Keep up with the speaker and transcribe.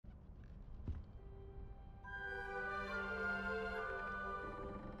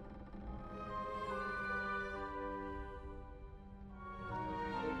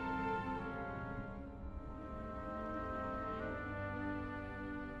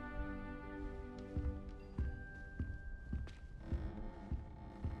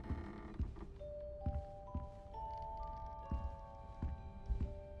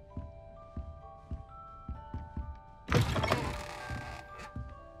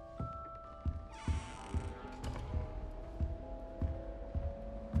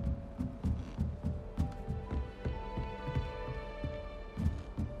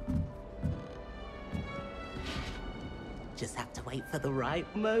just have to wait for the right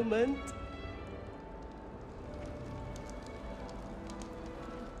moment.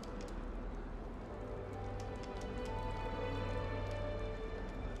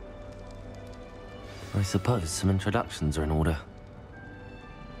 I suppose some introductions are in order.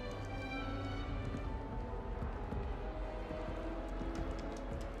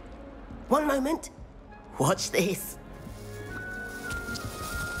 One moment. Watch this.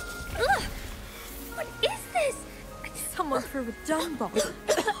 Ugh! What is this? Someone threw a dung bomb.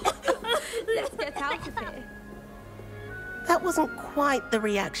 Let's get out of here. That wasn't quite the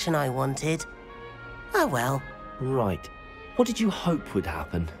reaction I wanted. Oh well. Right. What did you hope would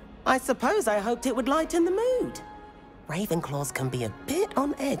happen? I suppose I hoped it would lighten the mood. Ravenclaws can be a bit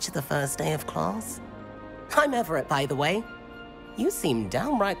on edge the first day of class. I'm Everett, by the way. You seem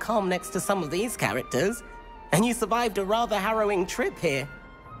downright calm next to some of these characters, and you survived a rather harrowing trip here.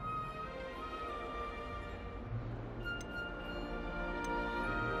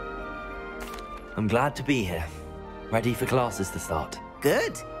 I'm glad to be here. Ready for classes to start.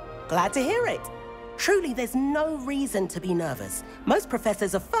 Good. Glad to hear it. Truly, there's no reason to be nervous. Most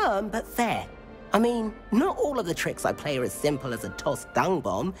professors are firm but fair. I mean, not all of the tricks I play are as simple as a tossed dung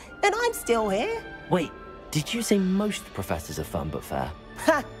bomb, and I'm still here. Wait, did you say most professors are fun but fair?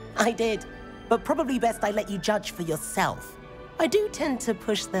 Ha! I did. But probably best I let you judge for yourself. I do tend to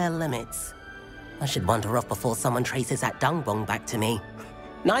push their limits. I should wander off before someone traces that dung bomb back to me.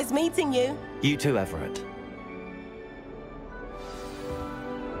 Nice meeting you. You too, Everett.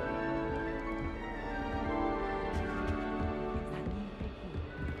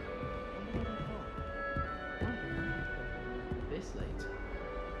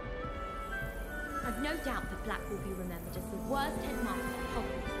 I've no doubt that Black will be remembered as the worst headmaster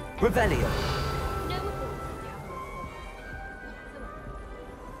Hogwarts has ever. Revelio! No ability to have a response whatsoever.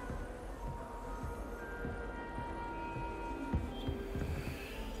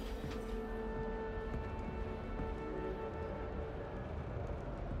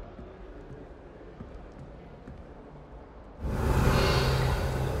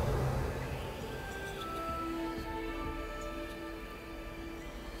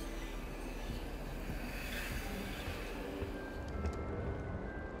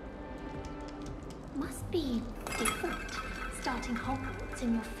 Must be different, starting Hogwarts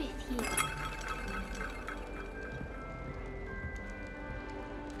in your 5th year.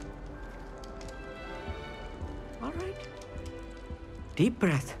 All right. Deep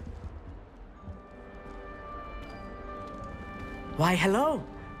breath. Why, hello.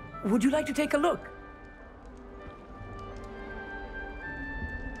 Would you like to take a look?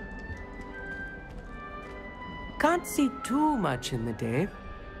 Can't see too much in the day.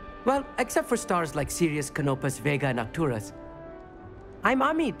 Well, except for stars like Sirius, Canopus, Vega, and Arcturus. I'm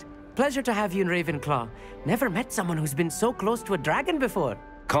Hogsmeade. Pleasure to have you in Ravenclaw. Never met someone who's been so close to a dragon before.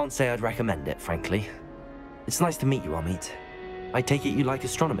 Can't say I'd recommend it, frankly. It's nice to meet you, Hogsmeade. I take it you like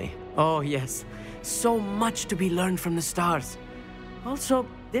astronomy? Oh, yes. So much to be learned from the stars. Also,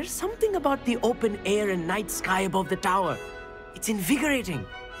 there's something about the open air and night sky above the tower. It's invigorating.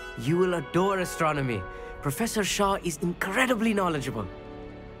 You will adore astronomy. Professor Shaw is incredibly knowledgeable.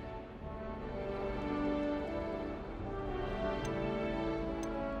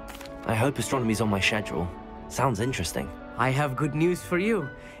 I hope astronomy's on my schedule. Sounds interesting. I have good news for you.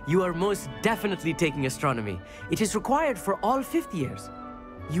 You are most definitely taking astronomy. It is required for all 5th years.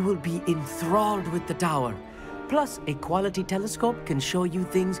 You will be enthralled with the tower. Plus, a quality telescope can show you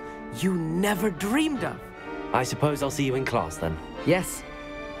things you never dreamed of. I suppose I'll see you in class then. Yes.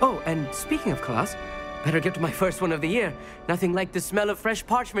 Oh, and speaking of class, better get to my first one of the year. Nothing like the smell of fresh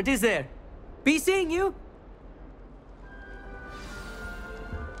parchment, is there? Be seeing you!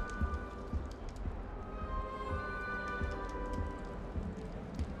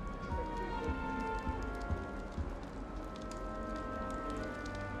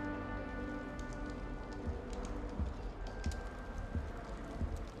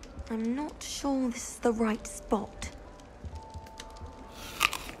 I'm not sure this is the right spot.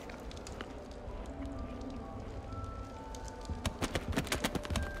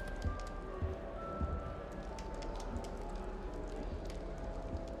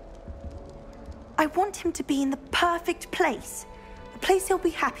 I want him to be in the perfect place. A place he'll be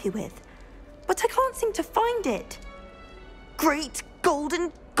happy with. But I can't seem to find it. Great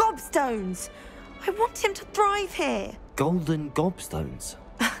golden gobstones! I want him to thrive here. Golden gobstones?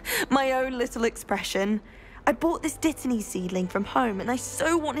 My own little expression. I bought this Dittany seedling from home and I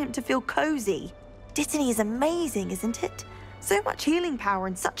so want him to feel cozy. Dittany is amazing, isn't it? So much healing power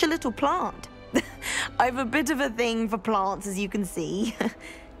in such a little plant. I've a bit of a thing for plants, as you can see.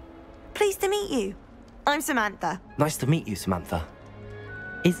 Pleased to meet you. I'm Samantha. Nice to meet you, Samantha.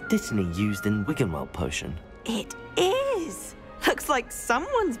 Is Dittany used in Wiggenweld potion? It is. Looks like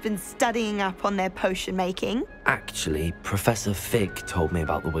someone's been studying up on their potion making. Actually, Professor Fig told me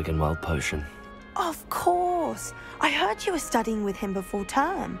about the Wiggenweld potion. Of course. I heard you were studying with him before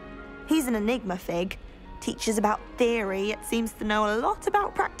term. He's an enigma, Fig. Teaches about theory, yet seems to know a lot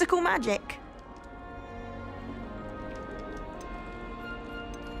about practical magic.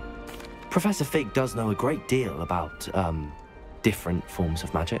 Professor Fig does know a great deal about, different forms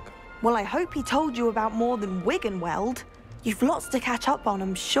of magic. Well, I hope he told you about more than Wiggenweld. You've lots to catch up on,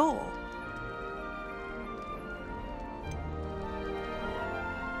 I'm sure.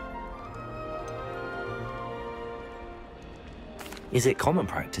 Is it common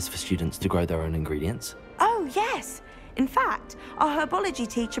practice for students to grow their own ingredients? Oh, yes. In fact, our herbology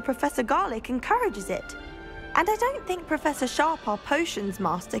teacher, Professor Garlick, encourages it. And I don't think Professor Sharp, our potions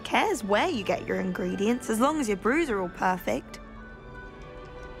master, cares where you get your ingredients, as long as your brews are all perfect.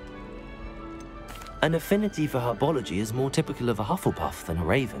 An affinity for herbology is more typical of a Hufflepuff than a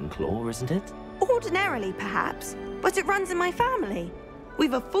Ravenclaw, isn't it? Ordinarily, perhaps, but it runs in my family.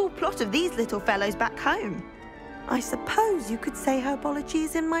 We've a full plot of these little fellows back home. I suppose you could say herbology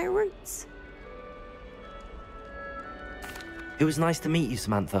is in my roots. It was nice to meet you,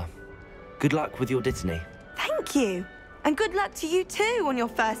 Samantha. Good luck with your Dittany. Thank you. And good luck to you too on your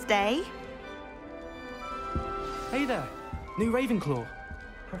first day. Hey there, new Ravenclaw.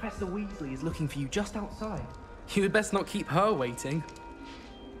 Professor Weasley is looking for you just outside. You had best not keep her waiting.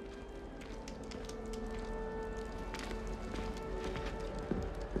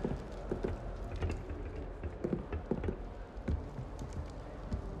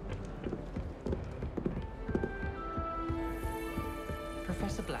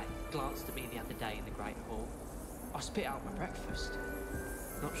 Professor Black glanced at me the other day in the Great Hall. I spit out my breakfast.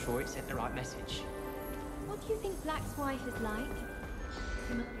 Not sure it sent the right message. What do you think Black's wife is like?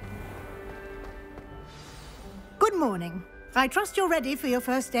 Good morning. I trust you're ready for your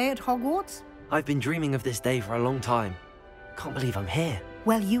first day at Hogwarts? I've been dreaming of this day for a long time. Can't believe I'm here.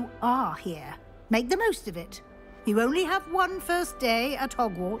 Well, you are here. Make the most of it. You only have one first day at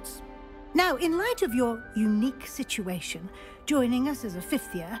Hogwarts. Now, in light of your unique situation, joining us as a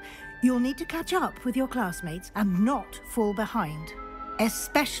fifth year, you'll need to catch up with your classmates and not fall behind.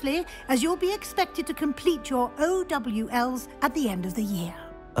 Especially as you'll be expected to complete your OWLs at the end of the year.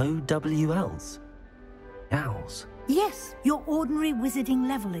 OWLs? Owls? Yes, your ordinary wizarding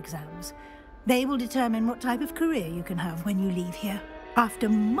level exams. They will determine what type of career you can have when you leave here. After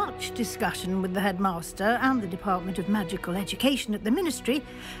much discussion with the headmaster and the Department of Magical Education at the Ministry,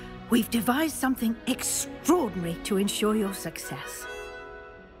 we've devised something extraordinary to ensure your success.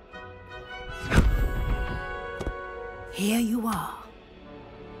 Here you are.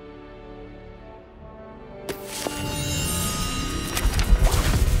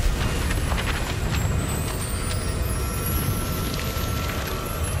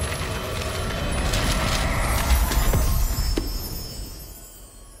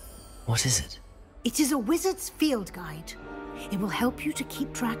 What is it? It is a wizard's field guide. It will help you to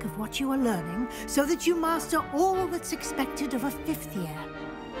keep track of what you are learning so that you master all that's expected of a fifth year.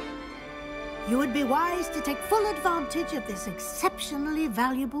 You would be wise to take full advantage of this exceptionally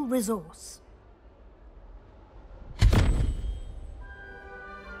valuable resource.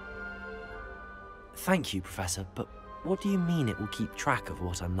 Thank you, Professor, but what do you mean it will keep track of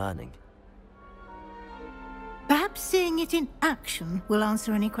what I'm learning? Perhaps seeing it in action will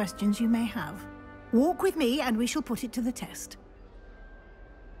answer any questions you may have. Walk with me and we shall put it to the test.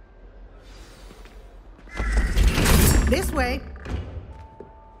 This way.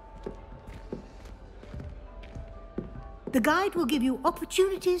 The guide will give you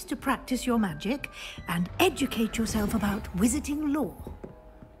opportunities to practice your magic and educate yourself about wizarding lore.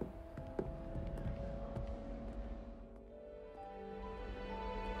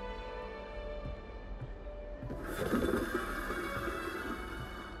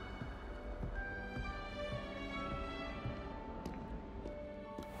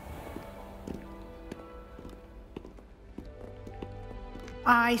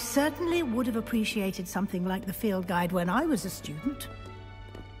 I certainly would have appreciated something like the field guide when I was a student.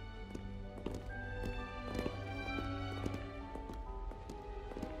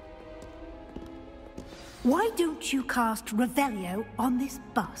 Why don't you cast Revelio on this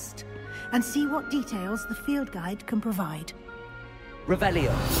bust and see what details the field guide can provide?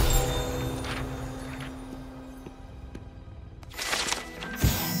 Revelio.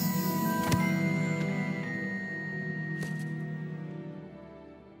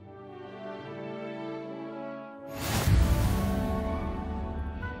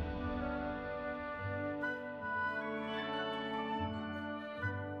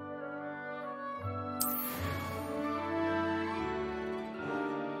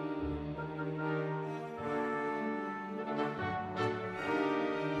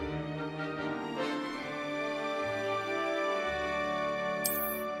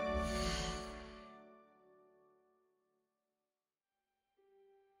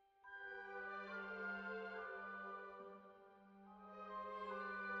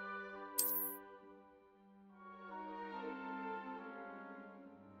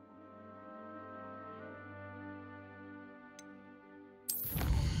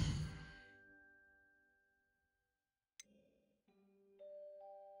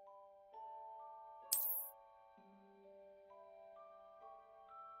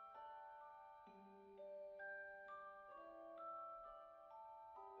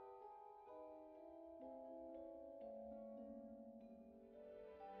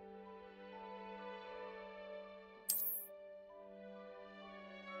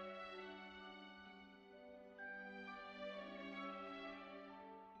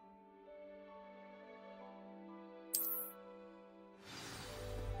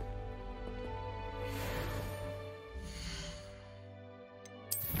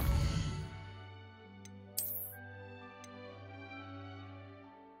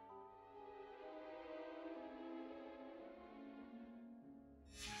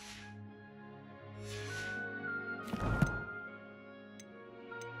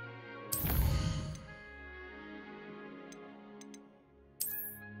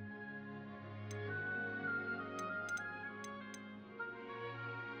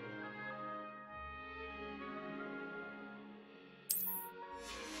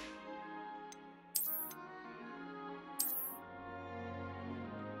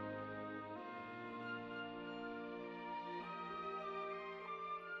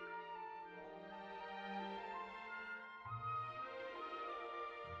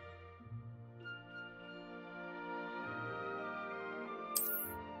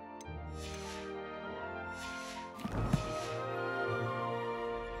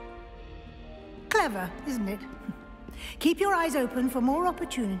 Clever, isn't it? Keep your eyes open for more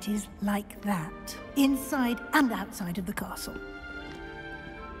opportunities like that, inside and outside of the castle.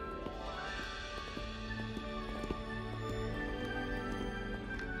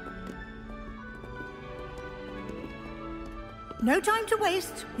 No time to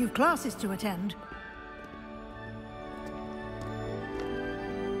waste. You've classes to attend.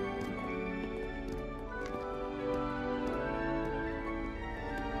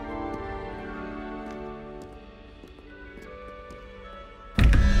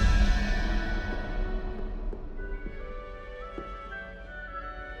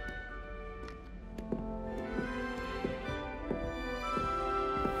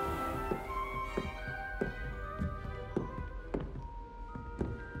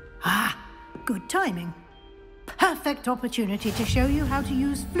 Good timing. Perfect opportunity to show you how to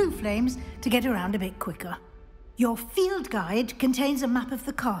use flue flames to get around a bit quicker. Your field guide contains a map of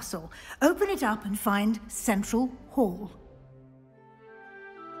the castle. Open it up and find Central Hall.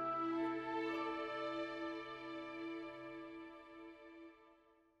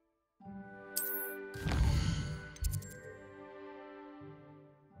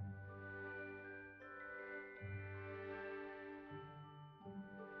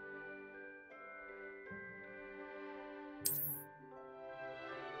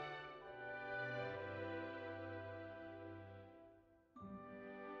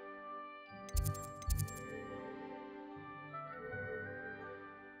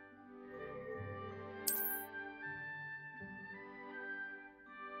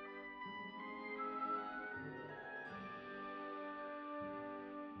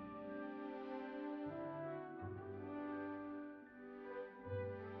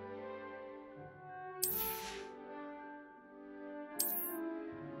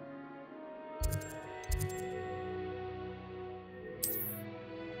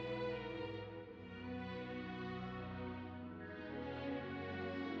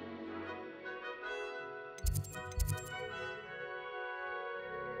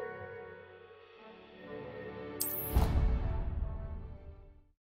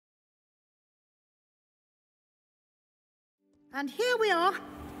 And here we are.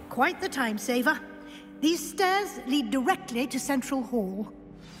 Quite the time saver. These stairs lead directly to Central Hall.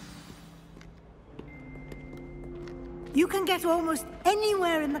 You can get almost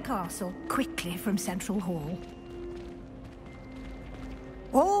anywhere in the castle quickly from Central Hall.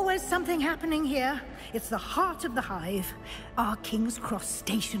 Always something happening here. It's the heart of the hive, our King's Cross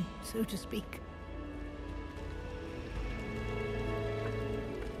station, so to speak.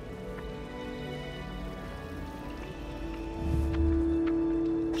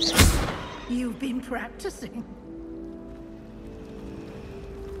 You've been practicing.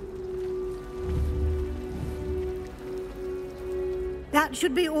 That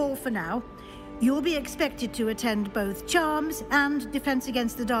should be all for now. You'll be expected to attend both Charms and Defense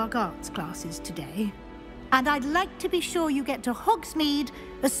Against the Dark Arts classes today. And I'd like to be sure you get to Hogsmeade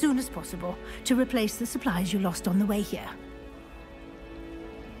as soon as possible to replace the supplies you lost on the way here.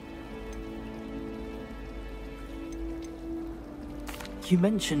 You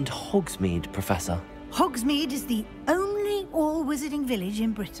mentioned Hogsmeade, Professor. Hogsmeade is the only all-wizarding village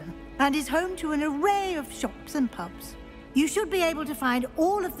in Britain and is home to an array of shops and pubs. You should be able to find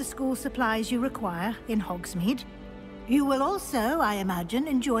all of the school supplies you require in Hogsmeade. You will also, I imagine,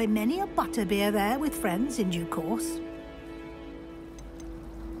 enjoy many a butterbeer there with friends in due course.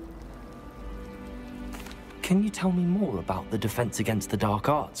 Can you tell me more about the Defense Against the Dark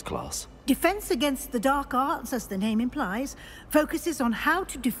Arts class? Defense Against the Dark Arts, as the name implies, focuses on how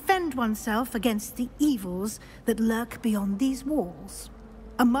to defend oneself against the evils that lurk beyond these walls.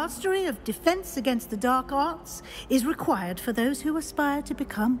 A mastery of Defense Against the Dark Arts is required for those who aspire to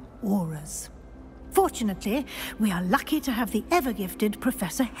become Aurors. Fortunately, we are lucky to have the ever-gifted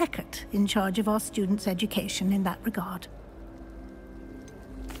Professor Hecat in charge of our students' education in that regard.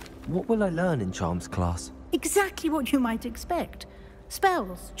 What will I learn in Charms class? Exactly what you might expect.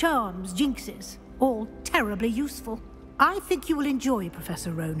 Spells, charms, jinxes, all terribly useful. I think you will enjoy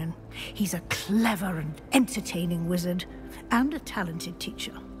Professor Ronan. He's a clever and entertaining wizard, and a talented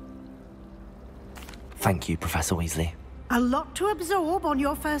teacher. Thank you, Professor Weasley. A lot to absorb on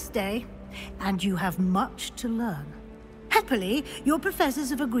your first day, and you have much to learn. Happily, your professors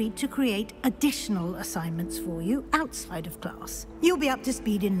have agreed to create additional assignments for you outside of class. You'll be up to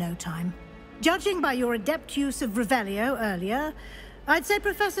speed in no time. Judging by your adept use of Revelio earlier, I'd say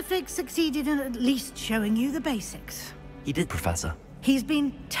Professor Fig succeeded in at least showing you the basics. He did, Professor. He's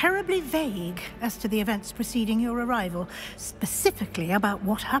been terribly vague as to the events preceding your arrival, specifically about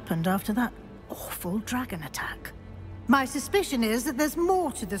what happened after that awful dragon attack. My suspicion is that there's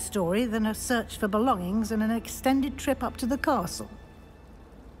more to the story than a search for belongings and an extended trip up to the castle.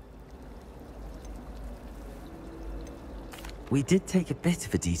 We did take a bit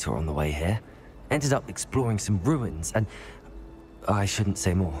of a detour on the way here. Ended up exploring some ruins, and I shouldn't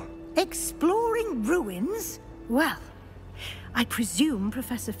say more. Exploring ruins? Well, I presume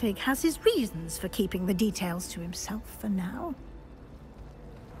Professor Fig has his reasons for keeping the details to himself for now.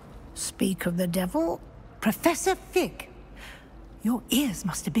 Speak of the devil, Professor Fig. Your ears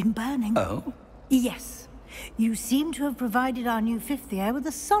must have been burning. Oh? Yes. You seem to have provided our new fifth year with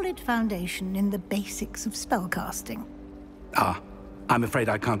a solid foundation in the basics of spellcasting. Ah, I'm afraid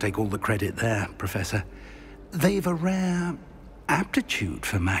I can't take all the credit there, Professor. They've a rare aptitude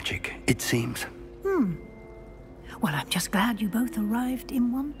for magic, it seems. Well, I'm just glad you both arrived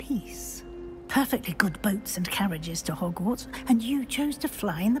in one piece. Perfectly good boats and carriages to Hogwarts, and you chose to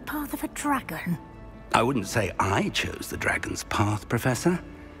fly in the path of a dragon. I wouldn't say I chose the dragon's path, Professor.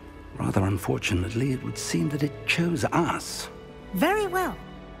 Rather unfortunately, it would seem that it chose us. Very well.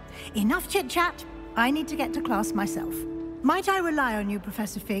 Enough chit-chat. I need to get to class myself. Might I rely on you,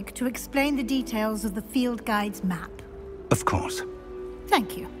 Professor Fig, to explain the details of the field guide's map? Of course.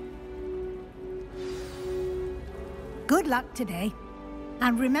 Thank you. Good luck today.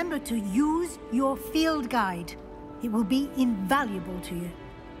 And remember to use your field guide. It will be invaluable to you.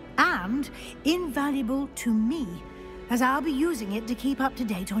 And invaluable to me, as I'll be using it to keep up to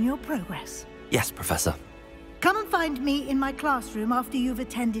date on your progress. Yes, Professor. Come and find me in my classroom after you've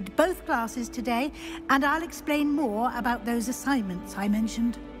attended both classes today, and I'll explain more about those assignments I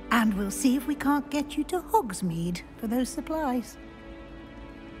mentioned. And we'll see if we can't get you to Hogsmeade for those supplies.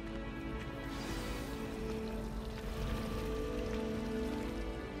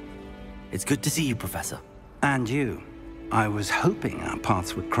 It's good to see you, Professor. And you. I was hoping our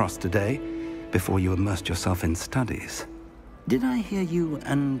paths would cross today, before you immersed yourself in studies. Did I hear you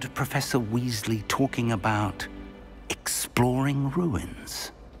and Professor Weasley talking about exploring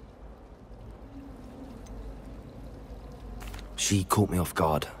ruins? She caught me off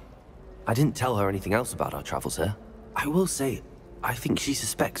guard. I didn't tell her anything else about our travels here. I will say, I think she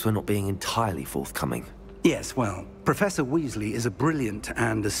suspects we're not being entirely forthcoming. Yes, well, Professor Weasley is a brilliant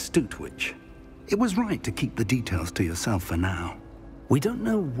and astute witch. It was right to keep the details to yourself for now. We don't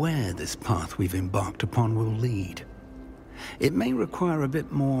know where this path we've embarked upon will lead. It may require a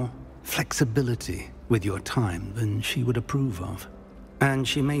bit more flexibility with your time than she would approve of. And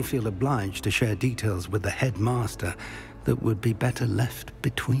she may feel obliged to share details with the headmaster that would be better left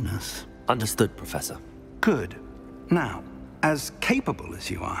between us. Understood, Professor. Good. Now, as capable as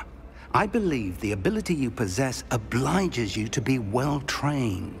you are, I believe the ability you possess obliges you to be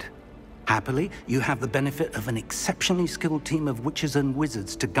well-trained. Happily, you have the benefit of an exceptionally skilled team of witches and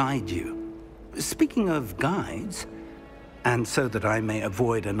wizards to guide you. Speaking of guides, and so that I may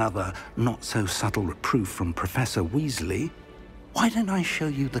avoid another not-so-subtle reproof from Professor Weasley, why don't I show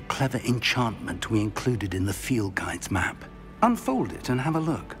you the clever enchantment we included in the field guide's map? Unfold it and have a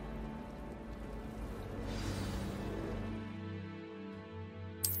look.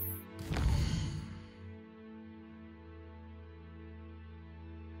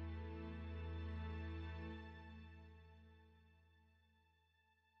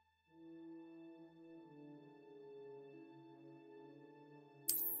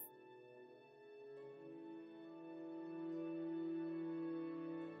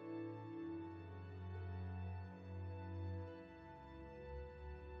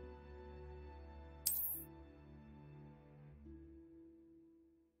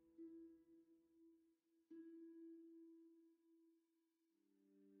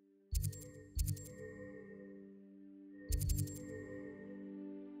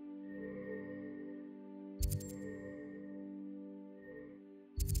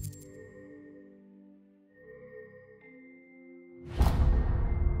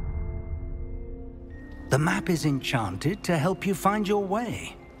 The map is enchanted to help you find your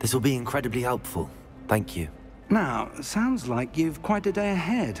way. This will be incredibly helpful. Thank you. Now, sounds like you've quite a day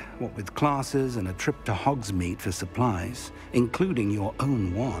ahead, what with classes and a trip to Hogsmeade for supplies, including your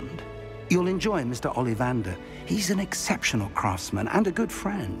own wand. You'll enjoy Mr. Ollivander. He's an exceptional craftsman and a good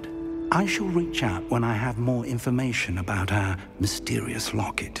friend. I shall reach out when I have more information about our mysterious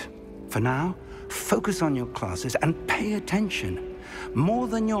locket. For now, focus on your classes and pay attention. More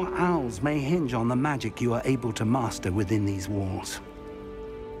than your owls may hinge on the magic you are able to master within these walls.